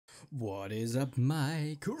What is up,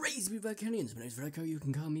 my crazy Verticonians? My name is Vertico, you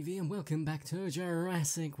can call me V, and welcome back to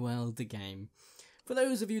Jurassic World, the game. For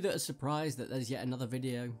those of you that are surprised that there's yet another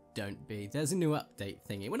video, don't be. There's a new update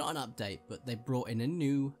thingy. Well, not an update, but they brought in a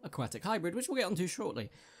new aquatic hybrid, which we'll get onto shortly.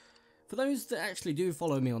 For those that actually do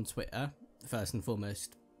follow me on Twitter, first and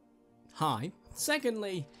foremost, hi.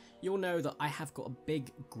 Secondly, you'll know that I have got a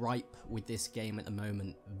big gripe with this game at the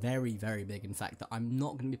moment. Very, very big, in fact, that I'm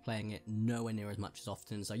not going to be playing it nowhere near as much as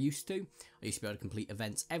often as I used to. I used to be able to complete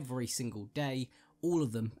events every single day, all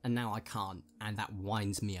of them, and now I can't, and that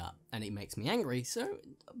winds me up, and it makes me angry, so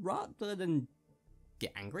rather than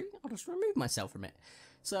get angry, I'll just remove myself from it.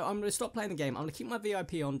 So I'm going to stop playing the game. I'm going to keep my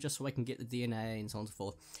VIP on just so I can get the DNA and so on and so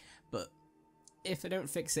forth, but if I don't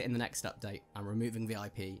fix it in the next update, I'm removing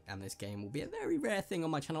VIP, and this game will be a very rare thing on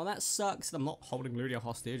my channel. That sucks. I'm not holding Ludia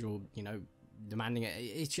hostage or, you know, demanding it.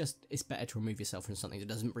 It's just, it's better to remove yourself from something that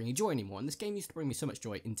doesn't bring you joy anymore. And this game used to bring me so much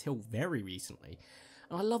joy until very recently.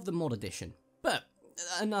 And I love the mod edition. But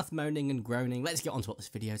enough moaning and groaning. Let's get on to what this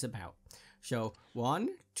video is about. So, 1,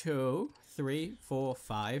 2, 3, 4,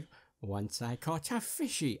 5. Once I caught a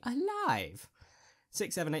fishy alive.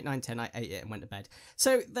 6, 7, 8, 9, 10, I ate it and went to bed.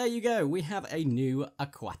 So there you go, we have a new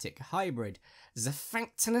aquatic hybrid.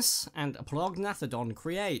 XINATHODON and XINATHODON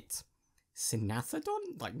create.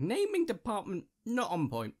 XINATHODON? Like, naming department not on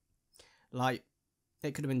point. Like,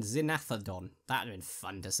 it could have been XINATHODON. That would have been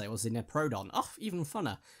fun to say, or XINAPRODON. Oh, even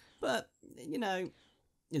funner. But, you know,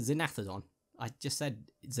 XINATHODON. I just said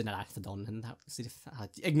XINATHODON and that was...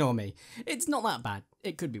 ignore me. It's not that bad.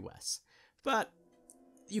 It could be worse. But,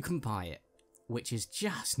 you can buy it, which is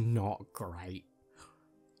just not great.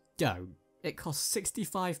 Don't. It costs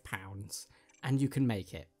 £65 and you can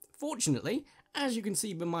make it. Fortunately, as you can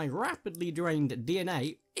see by my rapidly drained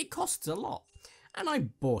DNA, it costs a lot. And I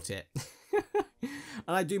bought it. And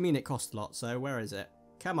I do mean it costs a lot, so where is it?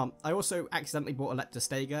 Come on. I also accidentally bought a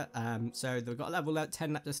Leptostega, so they've got a level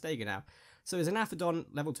 10 Leptostega now. So there's an XINATHODON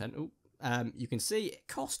level 10. Ooh, you can see it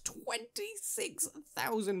costs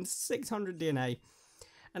 26,600 DNA.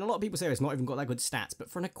 And a lot of people say it's not even got that good stats, but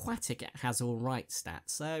for an aquatic, it has alright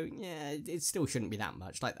stats. So, yeah, it still shouldn't be that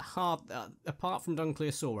much. Like, apart from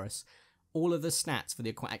Dunkleosaurus, all of the stats for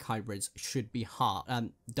the aquatic hybrids should be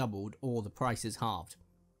doubled, or the price is halved.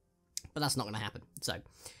 But that's not going to happen. So,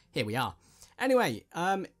 here we are. Anyway,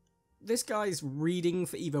 this guy's reading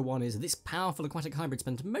for Evo 1 is, this powerful aquatic hybrid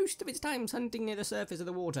spends most of its time hunting near the surface of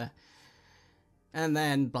the water. And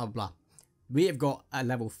then, blah, blah. We have got a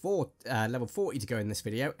level 40 to go in this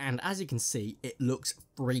video, and as you can see, it looks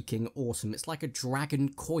freaking awesome. It's like a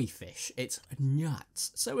dragon koi fish. It's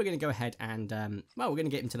nuts. So we're going to go ahead and, well, we're going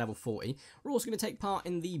to get him to level 40. We're also going to take part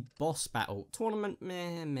in the boss battle. Tournament,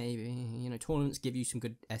 maybe. You know, tournaments give you some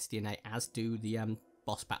good SDNA, as do the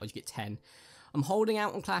boss battles. You get 10. I'm holding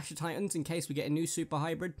out on Clash of Titans in case we get a new super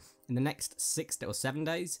hybrid in the next 6 or 7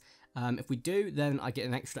 days. If we do, then I get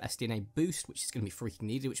an extra SDNA boost, which is going to be freaking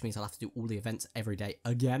needed, which means I'll have to do all the events every day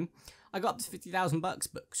again. I got up to 50,000 bucks,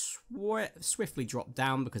 but swiftly dropped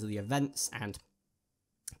down because of the events and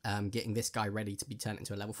getting this guy ready to be turned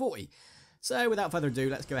into a level 40. So without further ado,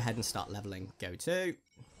 let's go ahead and start leveling. Go to.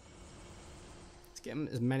 Let's get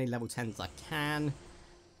as many level 10s as I can.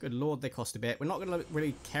 Good lord, they cost a bit. We're not going to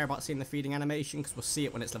really care about seeing the feeding animation because we'll see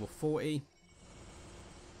it when it's level 40.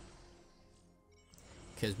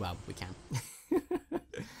 Because, well, we can.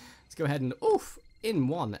 Let's go ahead and... oof! In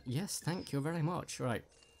one. Yes, thank you very much. Right.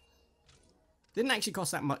 Didn't actually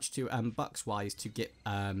cost that much to, bucks-wise, to get,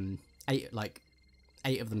 8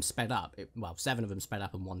 of them sped up. Well, 7 of them sped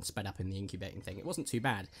up and 1 sped up in the incubating thing. It wasn't too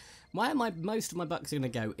bad. Where most of my bucks are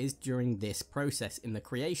going to go is during this process in the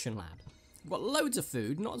creation lab. We've got loads of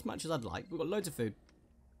food. Not as much as I'd like. We've got loads of food.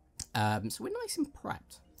 So we're nice and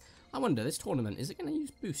prepped. I wonder, this tournament, is it going to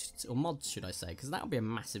use boosts, or mods, should I say? Because that would be a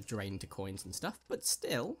massive drain to coins and stuff. But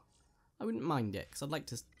still, I wouldn't mind it, because I'd like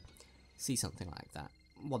to see something like that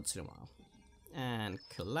once in a while. And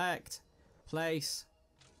collect, place,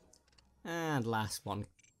 and last one.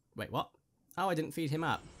 Wait, what? Oh, I didn't feed him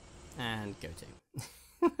up. And go to.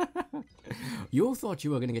 You all thought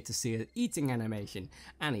you were going to get to see an eating animation.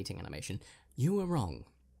 An eating animation. You were wrong.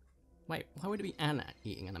 Wait, why would it be an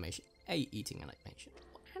eating animation? A eating animation.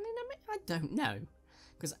 I don't know,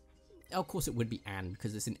 because of course it would be an,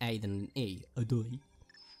 because it's an A than an E.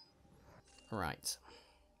 Right.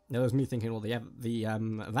 That was me thinking, well, the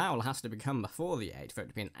vowel has to become before the A for it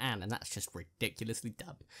to be an, and that's just ridiculously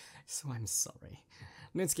dumb. So I'm sorry.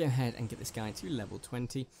 Let's go ahead and get this guy to level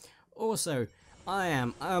 20. Also, I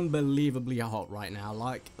am unbelievably hot right now.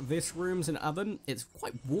 Like, this room's an oven. It's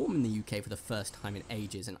quite warm in the UK for the first time in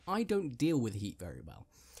ages, and I don't deal with heat very well.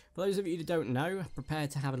 For those of you that don't know, prepare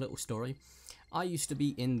to have a little story. I used to be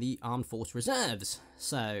in the Armed Force Reserves,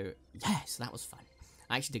 so yes, that was fun.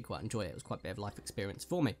 I actually did quite enjoy it. It was quite a bit of a life experience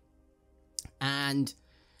for me. And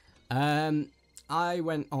I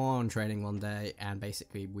went on training one day, and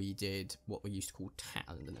basically we did what we used to call tabs.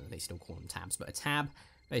 I don't know if they still call them tabs, but a tab,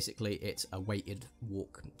 basically it's a weighted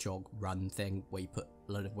walk, jog, run thing where you put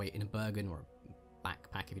a load of weight in a Bergen, or a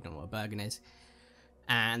backpack if you don't know what a Bergen is,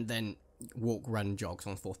 and then walk, run, jog, so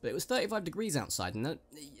on and forth. But it was 35 degrees outside, and don't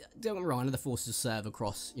get me wrong, the forces serve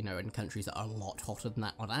across, you know, in countries that are a lot hotter than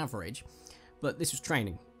that on average. But this was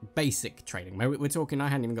training, basic training. We're talking, I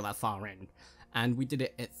hadn't even got that far in. And we did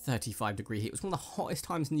it at 35 degree heat. It was one of the hottest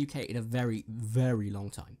times in the UK in a very, very long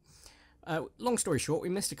time. Long story short, we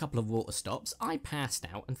missed a couple of water stops. I passed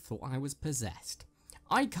out and thought I was possessed.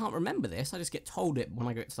 I can't remember this. I just get told it when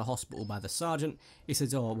I go to the hospital by the sergeant. He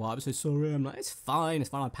says, oh, well, I'm so sorry. I'm like, it's fine.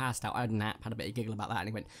 I passed out. I had a nap, had a bit of giggle about that. And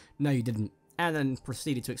he went, no, you didn't. And then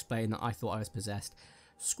proceeded to explain that I thought I was possessed.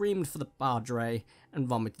 Screamed for the padre and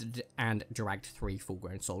vomited and dragged 3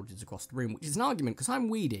 full-grown soldiers across the room, which is an argument because I'm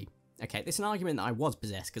weedy. Okay, this is an argument that I was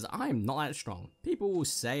possessed because I am not that strong. People will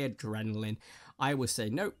say adrenaline. I will say,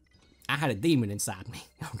 nope, I had a demon inside me,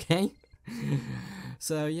 okay?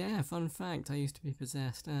 So, yeah, fun fact, I used to be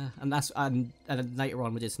possessed. And later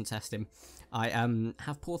on we did some testing. I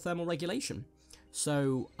have poor thermal regulation.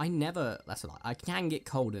 So, that's a lot. I can get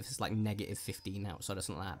cold if it's like negative 15 outside or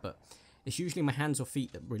something like that, but it's usually my hands or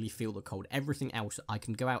feet that really feel the cold. Everything else, I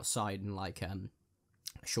can go outside in like a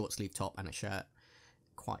short sleeve top and a shirt.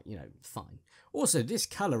 Quite, you know, fine. Also, this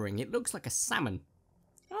colouring, it looks like a salmon.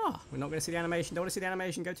 Oh, we're not going to see the animation. Don't want to see the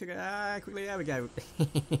animation. Go quickly. There we go.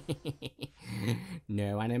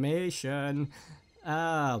 No animation.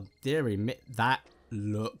 Oh, dearie me. That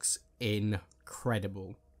looks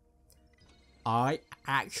incredible. I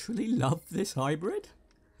actually love this hybrid.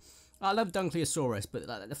 I love Dunkleosaurus, but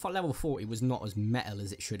the level 40 was not as metal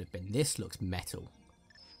as it should have been. This looks metal.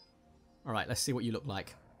 Alright, let's see what you look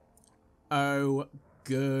like. Oh,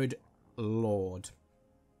 good lord.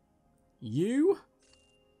 You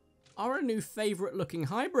are a new favourite looking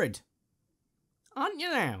hybrid, aren't you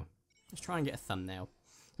now? Let's try and get a thumbnail.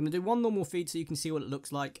 I'm going to do one normal feed so you can see what it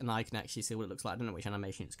looks like, and I can actually see what it looks like. I don't know which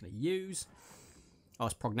animation it's going to use. Oh,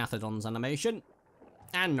 it's Prognathodon's animation.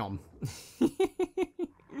 And nom.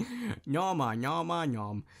 Nyama, nyama,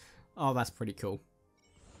 nyam. Oh, that's pretty cool.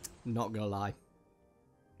 Not going to lie.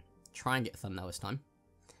 Try and get a thumbnail this time.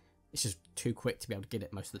 It's just too quick to be able to get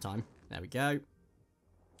it most of the time. There we go.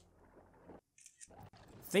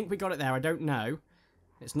 Think we got it there. I don't know.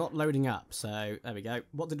 It's not loading up, so there we go.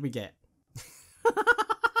 What did we get?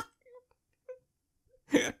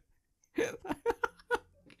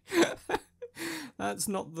 That's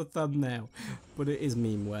not the thumbnail, but it is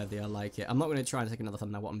meme worthy. I like it. I'm not going to try and take another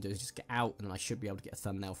thumbnail. What I'm doing is just get out, and then I should be able to get a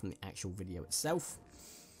thumbnail from the actual video itself.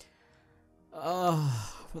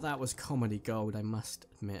 Oh, well, that was comedy gold, I must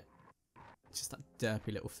admit. Just that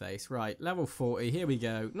derpy little face. Right, level 40. Here we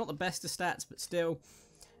go. Not the best of stats, but still.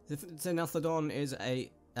 XINATHODON is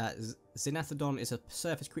a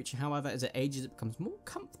surface creature. However, as it ages, it becomes more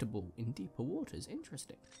comfortable in deeper waters.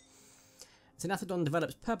 Interesting. XINATHODON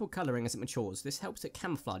develops purple colouring as it matures. This helps it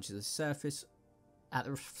camouflage at the surface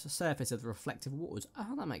of the reflective waters.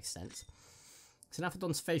 Oh, that makes sense.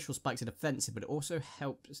 XINATHODON's facial spikes are defensive, but it also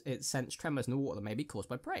helps it sense tremors in the water that may be caused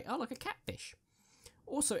by prey. Oh, like a catfish.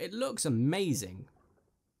 Also, it looks amazing.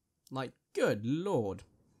 Like, good lord.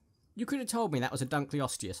 You could have told me that was a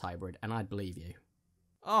Dunkleosteus hybrid, and I'd believe you.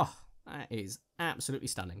 Oh, that is absolutely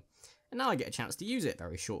stunning. And now I get a chance to use it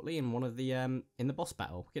very shortly in one of the, in the boss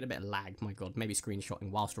battle. Get a bit of lag, my god, maybe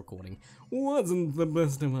screenshotting whilst recording. Wasn't the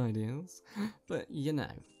best of ideas. But, you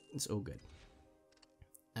know, it's all good.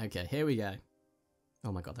 Okay, here we go.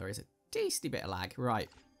 Oh my god, there is a tasty bit of lag. Right.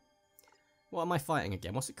 What am I fighting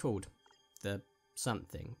again? What's it called? The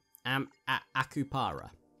something. Akupara.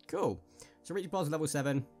 Cool. So reach boss level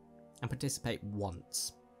 7 and participate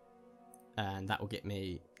once. And that will get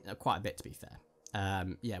me quite a bit, to be fair.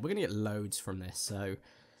 Yeah, we're going to get loads from this, so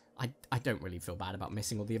I don't really feel bad about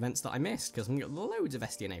missing all the events that I missed, because I'm going to get loads of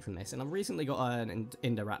SDNA from this, and I've recently got an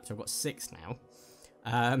Indoraptor. I've got 6 now.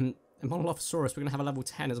 And Monolophosaurus, we're going to have a level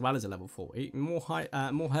 10 as well as a level 40. More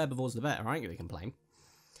herbivores the better, I ain't going to complain.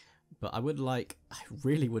 But I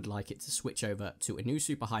really would like it to switch over to a new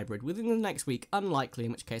super hybrid within the next week. Unlikely,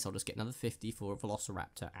 in which case I'll just get another 50 for a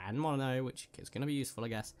Velociraptor and Mono, which is going to be useful, I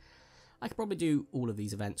guess. I could probably do all of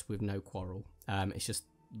these events with no quarrel. It's just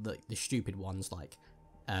the stupid ones like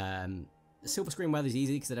Silver Screen Weather is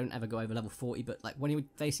easy because they don't ever go over level 40. But like when you're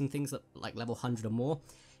facing things that like level 100 or more,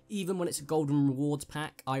 even when it's a golden rewards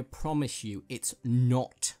pack, I promise you it's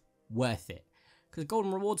not worth it. Because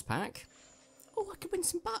Golden Rewards pack, oh, I could win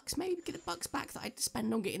some bucks, maybe get the bucks back that I had to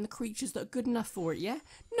spend on getting the creatures that are good enough for it, yeah?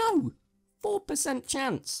 No! 4%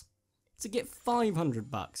 chance to get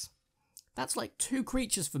 500 bucks. That's like 2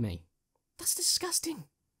 creatures for me. That's disgusting.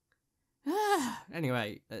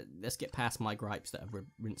 Anyway, let's get past my gripes that I've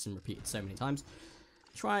rinsed and repeated so many times.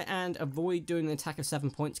 Try and avoid doing the attack of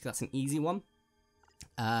 7 points because that's an easy one.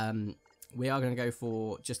 We are going to go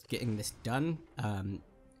for just getting this done.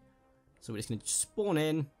 So we're just going to spawn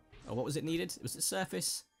in. Oh, what was it needed? It was the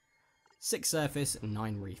surface. 6 surface and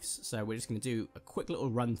 9 reefs. So we're just going to do a quick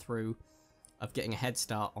little run through of getting a head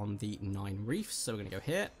start on the 9 reefs. So we're going to go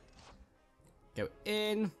here. Go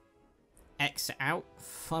in. Exit out,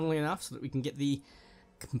 funnily enough, so that we can get the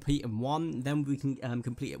complete in one. Then we can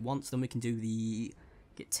complete it once. Then we can do the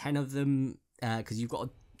get 10 of them because you've got to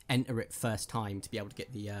enter it first time to be able to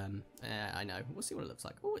get the. I know. We'll see what it looks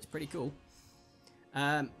like. Oh, it's pretty cool.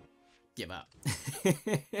 Give up.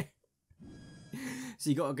 So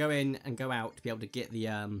you got to go in and go out to be able to get the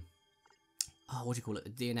oh, what do you call it? The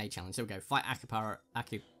DNA challenge. There we go. Fight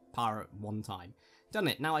Akupara 1 time. Done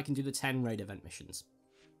it. Now I can do the 10 raid event missions.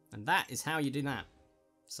 And that is how you do that.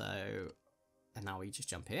 So, and now we just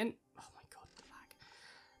jump in. Oh my god, the lag.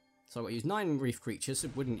 So I've got to use 9 reef creatures, so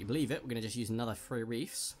wouldn't you believe it? We're going to just use another 3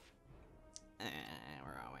 reefs.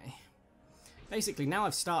 Where are we? Basically, now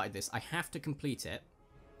I've started this, I have to complete it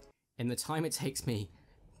in the time it takes me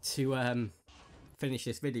to finish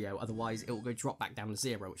this video, otherwise it will go drop back down to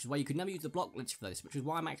 0, which is why you could never use the block glitch for this, which is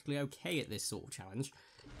why I'm actually okay at this sort of challenge.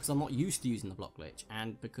 Because I'm not used to using the block glitch,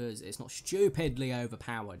 and because it's not stupidly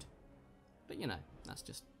overpowered. But you know, that's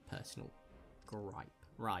just personal gripe.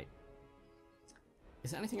 Right.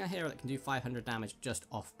 Is there anything I hear that can do 500 damage just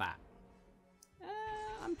off bat?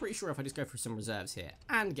 I'm pretty sure if I just go for some reserves here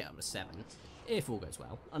and get up to 7, if all goes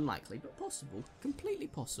well. Unlikely, but possible. Completely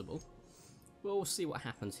possible. We'll see what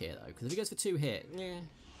happens here though, because if he goes for 2 here, yeah,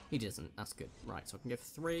 he doesn't. That's good. Right, so I can go for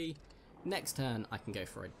 3. Next turn, I can go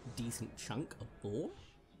for a decent chunk of 4.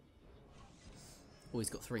 Oh, he's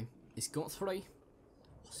got 3. He's got 3.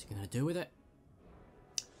 What's he going to do with it?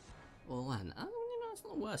 Well, then, you know, it's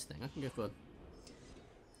not the worst thing. I can go for...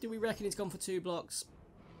 Do we reckon he's gone for 2 blocks?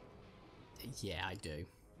 Yeah, I do.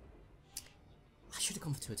 I should have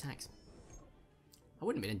gone for 2 attacks. I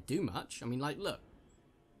wouldn't have been able to do much. I mean, like, look.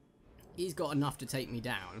 He's got enough to take me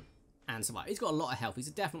down and survive. He's got a lot of health. He's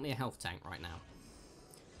definitely a health tank right now.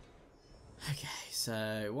 Okay,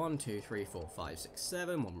 so 1, 2, 3, 4, 5, 6,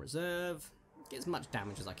 7. 1 reserve. Get as much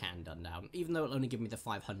damage as I can done down, even though it'll only give me the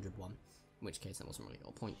 500 one, in which case that wasn't really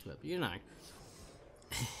got a point to it, but you know.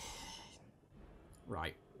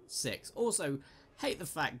 Right, 6. Also, hate the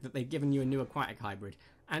fact that they've given you a new aquatic hybrid,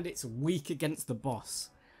 and it's weak against the boss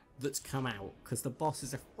that's come out, because the boss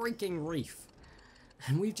is a freaking reef,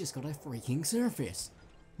 and we've just got a freaking surface.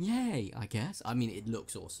 Yay, I guess. I mean, it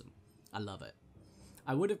looks awesome. I love it.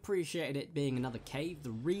 I would have appreciated it being another cave.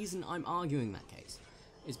 The reason I'm arguing that case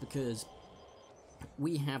is because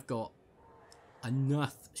we have got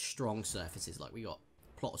enough strong surfaces. Like we got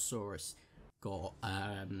Plotosaurus, got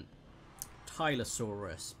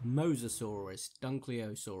Tylosaurus, Mosasaurus,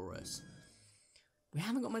 Dunkleosaurus. We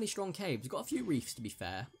haven't got many strong caves. We've got a few reefs to be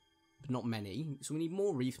fair, but not many. So we need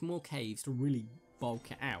more reefs, more caves to really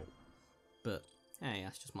bulk it out. But hey,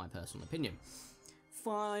 that's just my personal opinion.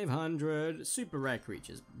 500 super rare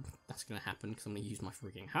creatures. That's going to happen because I'm going to use my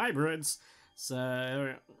freaking hybrids.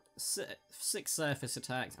 So 6 surface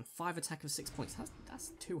attacks and 5 attack of 6 points. That's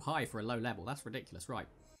too high for a low level. That's ridiculous, right?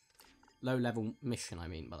 Low level mission, I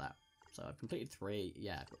mean by that. So I've completed 3.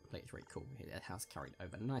 Yeah, I've completed 3. Cool. It has carried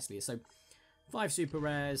over nicely. So 5 super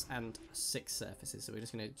rares and 6 surfaces. So we're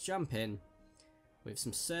just going to jump in with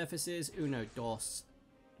some surfaces. Uno, dos.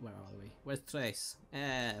 Where are we? Where's tres?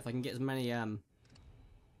 If I can get as many and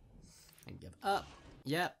give up.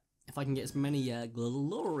 Yep. If I can get as many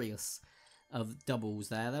glorious of doubles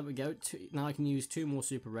there we go. Now I can use 2 more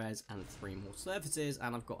super rares and 3 more surfaces,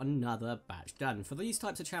 and I've got another batch done. For these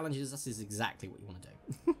types of challenges, this is exactly what you want to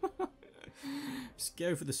do. Just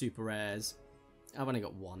go for the super rares. I've only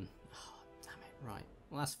got 1. Oh, damn it. Right.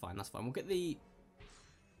 Well, that's fine. That's fine. We'll get the...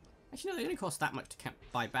 Actually, no, they only cost that much to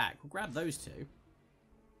buy back. We'll grab those 2.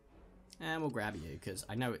 And we'll grab you, because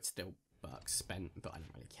I know it's still bucks spent, but I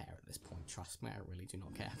don't really care at this point. Trust me, I really do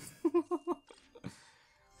not care.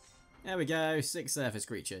 There we go, 6 surface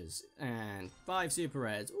creatures, and 5 super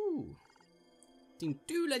rares. Ooh. 2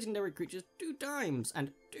 legendary creatures 2 times,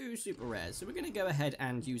 and 2 super rares. So we're going to go ahead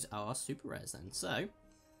and use our super rares then. So,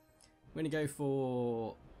 we're going to go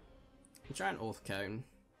for Giant Orthcone,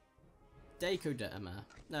 Dacoderma.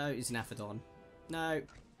 No, XINATHODON. No.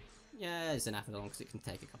 Yeah, XINATHODON, because it can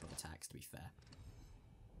take a couple of attacks, to be fair.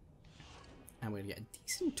 And we're going to get a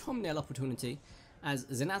decent thumbnail opportunity as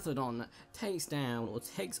XINATHODON takes down, or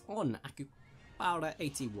takes on, Akupara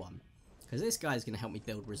 81. Because this guy's going to help me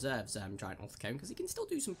build reserves, Giant Orthicone, because he can still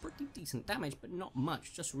do some pretty decent damage, but not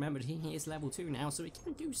much. Just remember, he is level 2 now, so he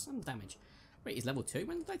can do some damage. Wait, he's level 2?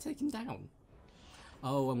 When did I take him down?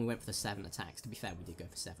 Oh, when we went for the 7 attacks. To be fair, we did go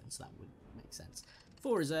for 7, so that would make sense.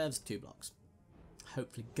 4 reserves, 2 blocks.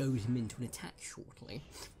 Hopefully goad him into an attack shortly.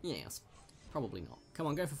 Yes, probably not. Come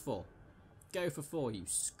on, go for 4. Go for 4, you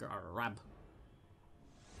scrub.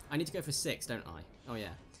 I need to go for 6, don't I? Oh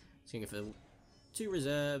yeah. So I'm going to go for 2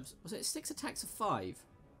 reserves. Was it 6 attacks of 5?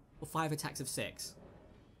 Or 5 attacks of 6?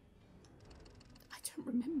 I don't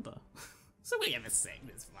remember. So we get the 6,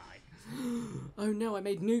 it's fine. Oh no, I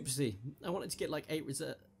made noopsie. I wanted to get like 8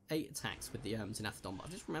 attacks with the XINATHODON, but I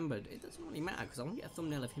just remembered it doesn't really matter because I want to get a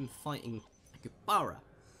thumbnail of him fighting Akupara.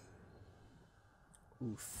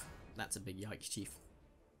 Oof, that's a big yikes, Chief.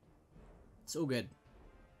 It's all good.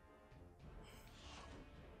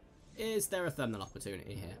 Is there a thumbnail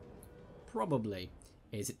opportunity here? Probably.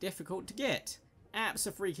 Is it difficult to get?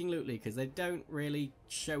 Abso-freaking-lutely, because they don't really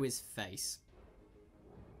show his face.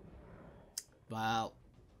 Well,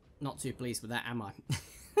 not too pleased with that, am I?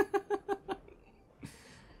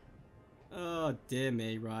 Oh, dear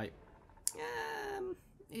me, right.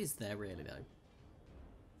 Is there really, though?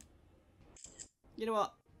 You know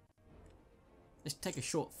what? Let's take a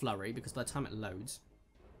short flurry, because by the time it loads,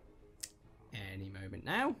 any moment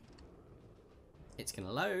now, it's going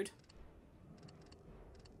to load.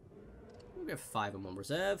 We'll go for 5 and 1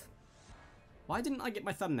 reserve. Why didn't I get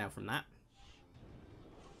my thumbnail from that?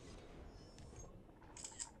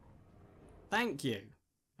 Thank you.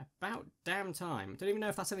 About damn time. Don't even know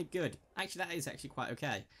if that's any good. Actually, that is actually quite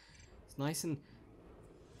okay. It's nice and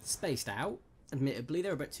spaced out. Admittedly,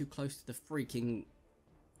 they're a bit too close to the freaking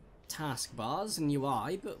taskbars and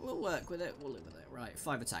UI, but we'll work with it. We'll live with it. Right,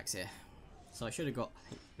 5 attacks here. So I should have got, I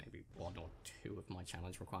think, maybe 1 or 2 of my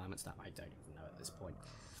challenge requirements. That I don't even know at this point.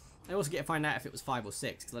 I also get to find out if it was 5 or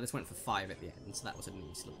 6, because I just went for 5 at the end, so that was a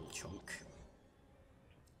nice little chunk.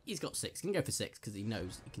 He's got 6. He can go for 6 because he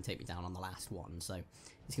knows he can take me down on the last one. So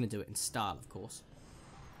he's going to do it in style, of course.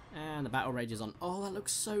 And the battle rage is on. Oh, that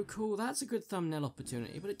looks so cool. That's a good thumbnail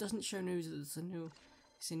opportunity, but it doesn't show news that it's a new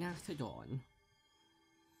XINATHODON.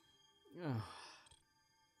 Oh.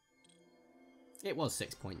 It was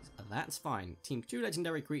 6 points. That's fine. Team 2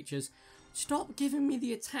 legendary creatures. Stop giving me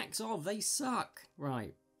the attacks of. They suck.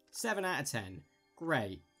 Right. 7 out of 10.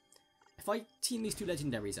 Great. If I team these 2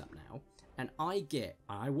 legendaries up now, and I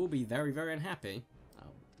will be very, very unhappy.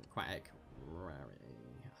 Oh, aquatic.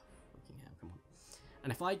 Freaking hell, come on.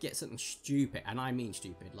 And if I get something stupid, and I mean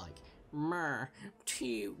stupid, like,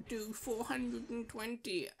 to do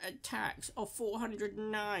 420 attacks or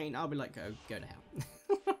 409, I'll be like, go to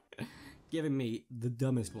hell. Giving me the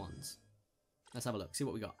dumbest ones. Let's have a look, see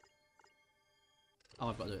what we got. Oh,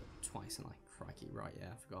 I've got to do it twice, and crikey, right, yeah,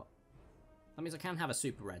 I forgot. That means I can have a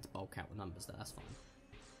super red to bulk out the numbers there, that's fine.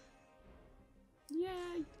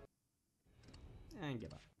 Yay! And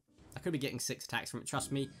give up. I could be getting 6 attacks from it,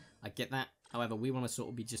 trust me, I get that. However, we want to sort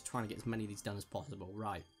of be just trying to get as many of these done as possible.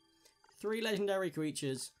 Right. 3 legendary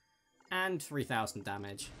creatures and 3,000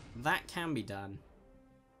 damage. That can be done.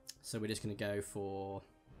 So we're just going to go for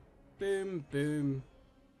boom, boom.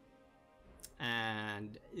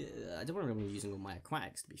 And I don't want to be using all my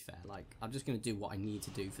aquatics, to be fair. Like, I'm just going to do what I need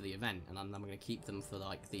to do for the event, and I'm going to keep them for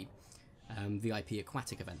like the VIP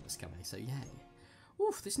aquatic event that's coming. So yay.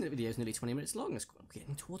 Oof, this video is nearly 20 minutes long. It's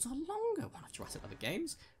getting towards our longer one of Jurassic Other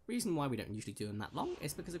games. Reason why we don't usually do them that long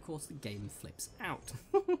is because, of course, the game flips out.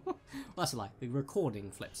 Well, that's a lie. The recording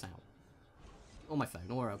flips out. Or my phone,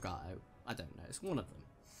 or Elgato. I don't know. It's one of them.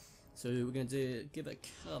 So we're going to give it,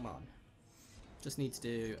 come on. Just need to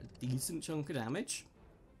do a decent chunk of damage.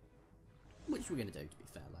 Which we're going to do, to be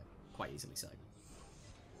fair, like, quite easily so.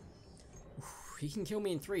 He can kill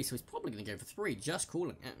me in 3, so he's probably going to go for 3, just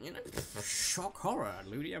calling it. You know, shock horror.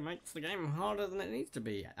 Ludia makes the game harder than it needs to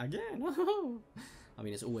be. Again. I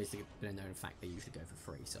mean, it's always been a known fact they usually go for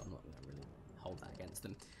 3, so I'm not going to really hold that against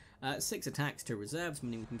them. 6 attacks, 2 reserves,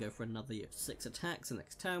 meaning we can go for another 6 attacks the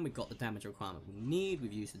next turn. We've got the damage requirement we need.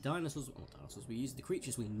 We've used the dinosaurs. Well, not dinosaurs. We used the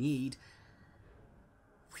creatures we need.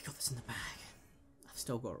 We got this in the bag. I've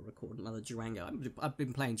still got to record another Durango. I've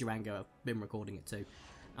been playing Durango. I've been recording it too.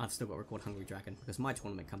 I've still got to record Hungry Dragon because my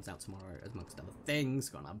tournament comes out tomorrow, amongst other things.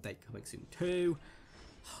 Got an update coming soon too.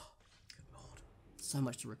 Good lord. So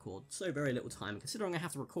much to record. So very little time. Considering I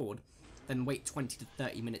have to record, then wait 20 to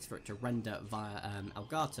 30 minutes for it to render via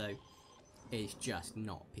Elgato is just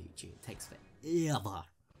not peachy. It takes forever.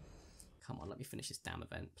 Come on, let me finish this damn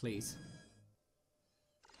event, please.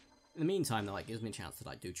 In the meantime, though, it gives me a chance to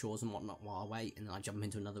like do chores and whatnot while I wait, and then I jump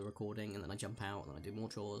into another recording, and then I jump out, and then I do more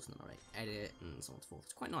chores, and then I edit, and so on and so forth.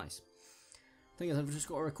 It's quite nice. Thing is, I've just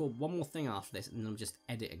got to record one more thing after this, and then I'm just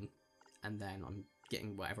editing, and then I'm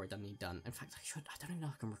getting whatever I need done. In fact, I don't even know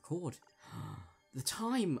if I can record. The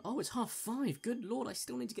time! Oh, it's 5:30. Good lord, I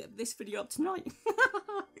still need to get this video up tonight.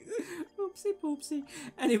 Oopsie poopsie.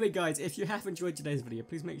 Anyway, guys, if you have enjoyed today's video,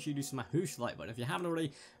 please make sure you do smash the like button. If you haven't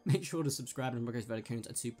already, make sure to subscribe and because Vertico,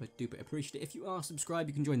 I'd super duper appreciate it. If you are subscribed,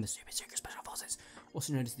 you can join the super secret special forces,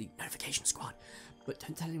 also known as the notification squad. But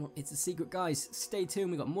don't tell anyone, it's a secret, guys. Stay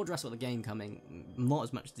tuned, we've got more Jurassic the game coming. Not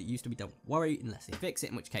as much as it used to be, don't worry, unless they fix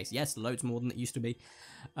it, in which case, yes, loads more than it used to be.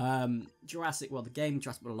 Jurassic, well, the game,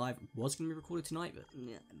 Jurassic World Live, was going to be recorded tonight, but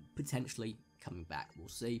yeah, potentially coming back, we'll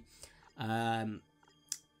see.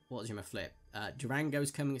 What was your flip?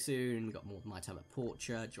 Durango's coming soon, we've got more My Time at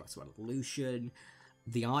Portrait, Jurassic World Evolution,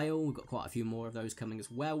 The Isle, we've got quite a few more of those coming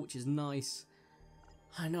as well, which is nice.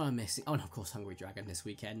 I know I'm missing. Oh, and of course, Hungry Dragon this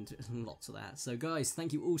weekend. Lots of that. So, guys,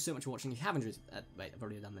 thank you all so much for watching. If you haven't, wait, I've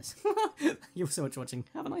already done this. Thank you all so much for watching.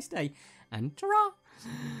 Have a nice day, and ta-ra!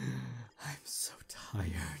 I'm so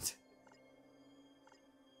tired.